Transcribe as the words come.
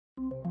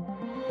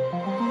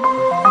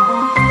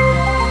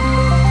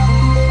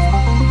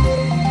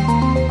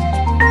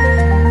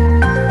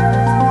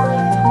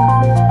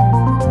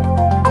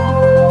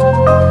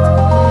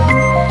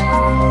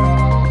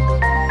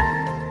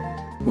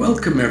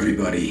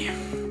everybody.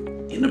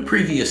 In a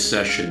previous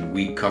session,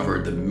 we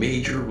covered the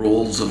major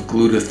roles of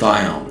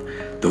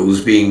glutathione,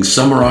 those being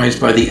summarized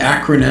by the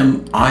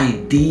acronym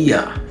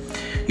IDEA.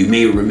 You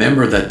may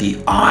remember that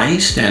the I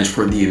stands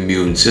for the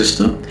immune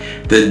system,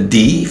 the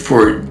D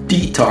for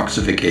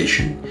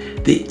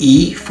detoxification, the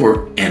E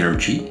for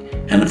energy,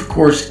 and of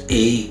course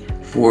A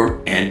for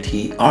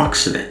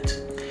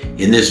antioxidant.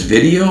 In this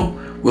video,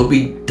 we'll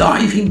be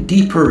diving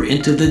deeper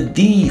into the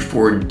D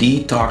for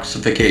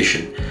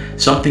detoxification,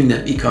 something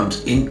that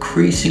becomes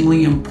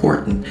increasingly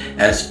important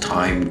as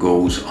time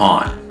goes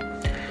on.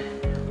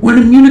 When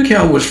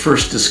Immunotec was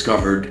first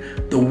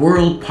discovered, the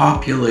world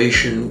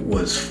population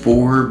was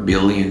 4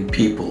 billion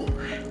people.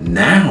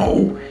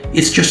 Now,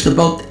 it's just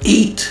about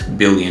 8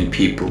 billion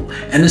people,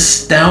 an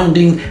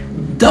astounding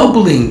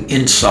doubling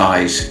in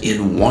size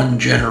in one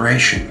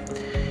generation.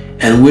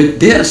 And with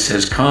this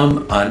has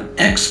come an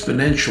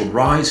exponential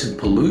rise in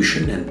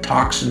pollution and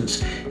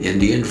toxins in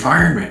the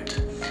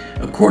environment.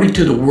 According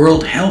to the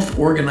World Health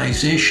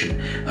Organization,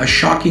 a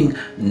shocking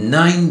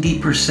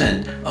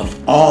 90% of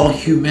all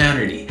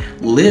humanity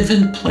live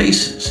in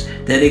places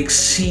that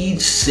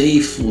exceed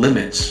safe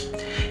limits.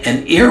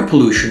 And air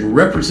pollution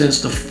represents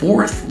the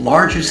 4th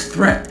largest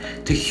threat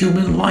to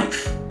human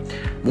life.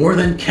 More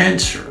than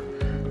cancer,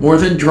 more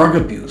than drug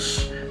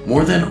abuse,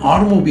 more than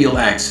automobile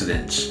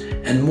accidents,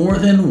 and more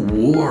than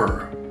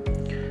war.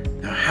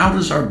 Now, how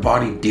does our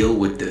body deal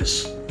with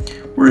this?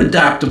 We're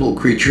adaptable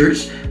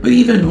creatures, but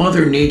even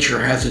Mother Nature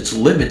has its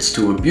limits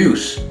to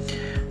abuse.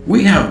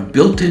 We have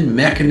built-in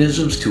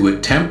mechanisms to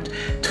attempt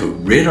to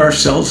rid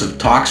ourselves of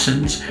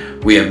toxins.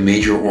 We have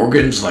major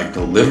organs like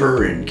the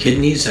liver and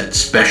kidneys that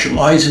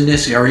specialize in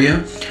this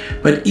area,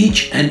 but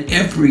each and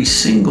every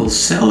single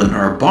cell in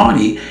our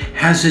body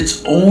has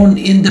its own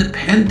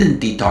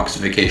independent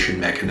detoxification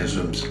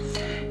mechanisms.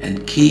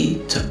 And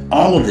key to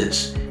all of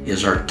this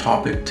is our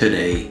topic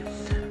today,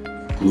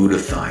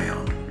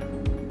 glutathione.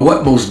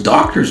 What most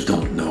doctors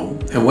don't know,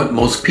 and what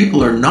most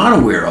people are not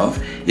aware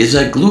of, is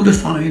that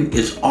glutathione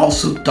is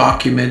also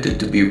documented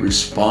to be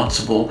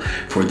responsible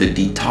for the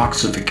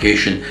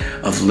detoxification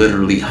of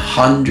literally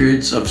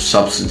hundreds of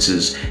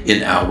substances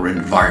in our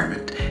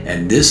environment.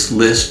 And this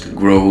list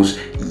grows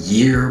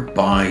year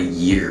by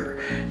year.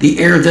 The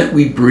air that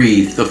we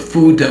breathe, the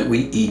food that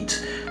we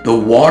eat, the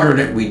water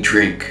that we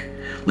drink.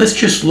 Let's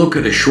just look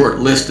at a short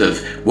list of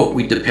what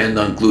we depend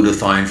on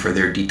glutathione for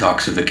their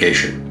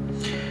detoxification.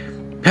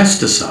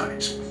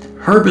 Pesticides,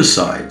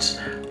 herbicides,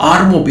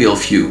 automobile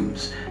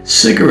fumes,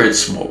 cigarette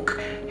smoke,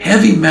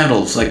 heavy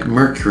metals like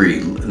mercury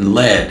and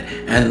lead,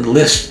 and the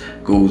list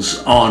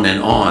goes on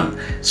and on.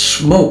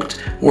 Smoked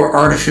or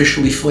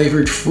artificially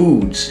flavored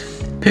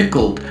foods,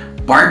 pickled,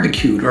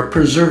 barbecued or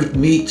preserved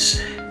meats,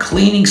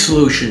 cleaning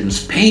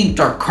solutions, paint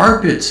or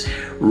carpets,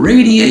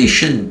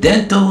 radiation,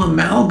 dental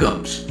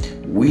amalgams.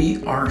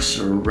 We are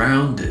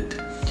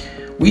surrounded.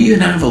 We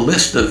even have a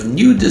list of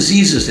new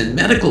diseases in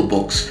medical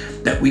books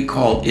that we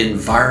call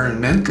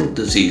environmental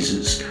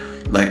diseases,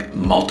 like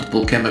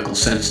multiple chemical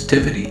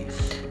sensitivity,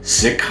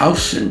 sick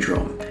house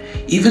syndrome.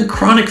 Even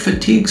chronic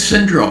fatigue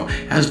syndrome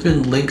has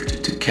been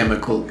linked to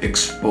chemical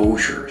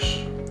exposures.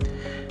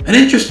 An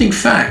interesting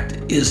fact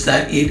is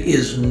that it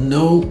is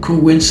no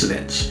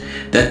coincidence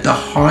that the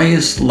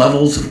highest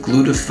levels of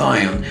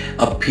glutathione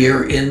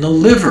appear in the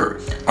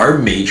liver, our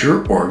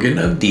major organ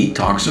of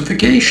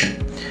detoxification.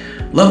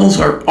 Levels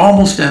are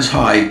almost as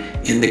high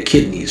in the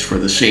kidneys for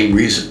the same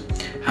reason.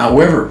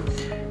 However,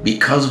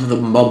 because of the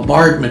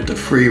bombardment of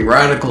free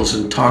radicals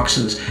and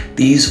toxins,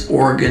 these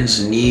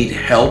organs need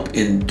help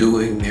in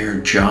doing their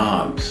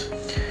jobs.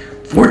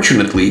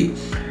 Fortunately,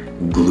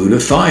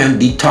 glutathione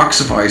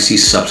detoxifies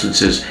these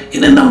substances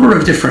in a number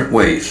of different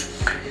ways.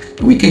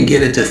 We can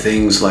get into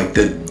things like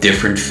the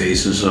different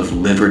phases of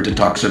liver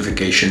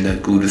detoxification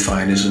that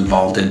glutathione is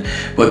involved in,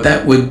 but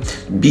that would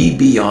be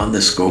beyond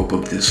the scope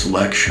of this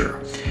lecture.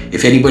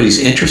 If anybody's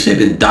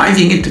interested in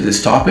diving into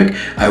this topic,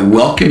 I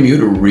welcome you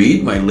to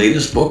read my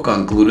latest book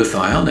on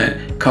glutathione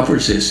that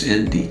covers this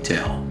in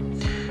detail.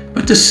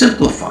 But to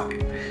simplify,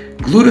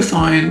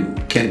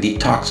 glutathione can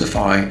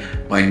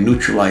detoxify by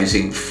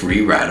neutralizing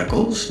free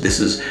radicals. This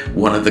is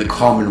one of the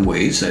common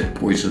ways that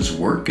poisons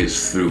work,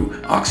 is through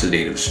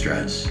oxidative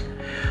stress.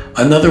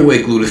 Another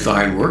way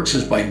glutathione works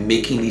is by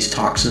making these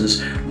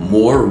toxins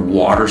more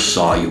water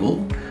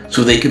soluble,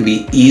 so they can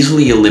be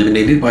easily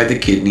eliminated by the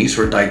kidneys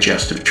or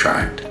digestive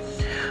tract.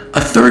 A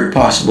third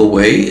possible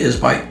way is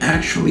by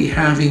actually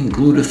having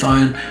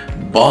glutathione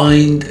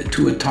bind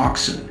to a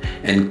toxin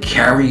and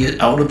carry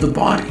it out of the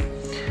body.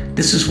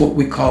 This is what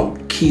we call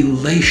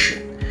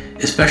chelation,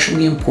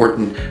 especially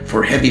important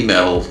for heavy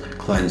metal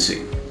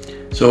cleansing.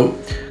 So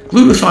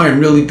glutathione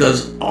really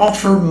does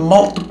offer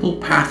multiple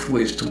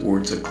pathways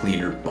towards a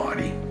cleaner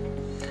body.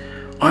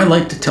 I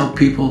like to tell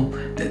people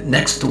that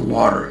next to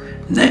water,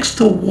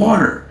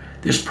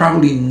 there's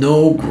probably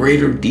no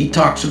greater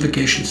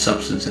detoxification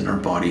substance in our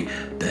body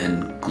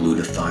than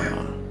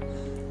glutathione.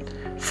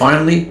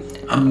 Finally,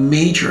 a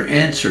major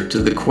answer to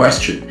the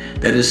question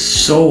that is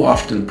so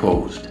often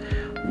posed: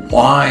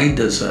 Why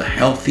does a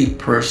healthy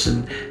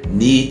person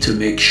need to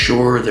make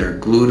sure their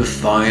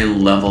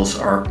glutathione levels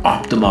are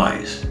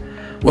optimized?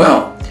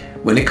 Well,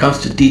 when it comes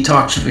to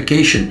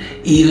detoxification,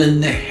 even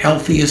the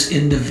healthiest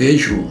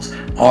individuals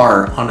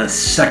are, on a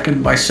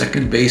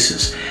second-by-second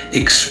basis,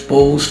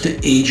 exposed to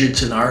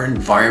agents in our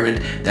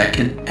environment that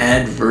can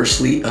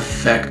adversely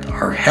affect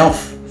our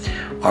health,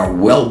 our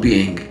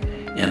well-being,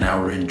 and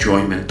our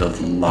enjoyment of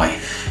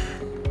life.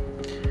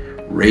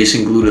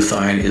 Raising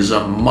glutathione is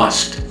a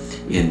must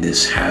in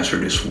this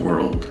hazardous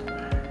world.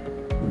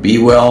 Be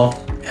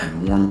well,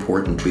 and more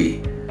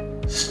importantly,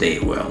 stay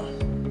well.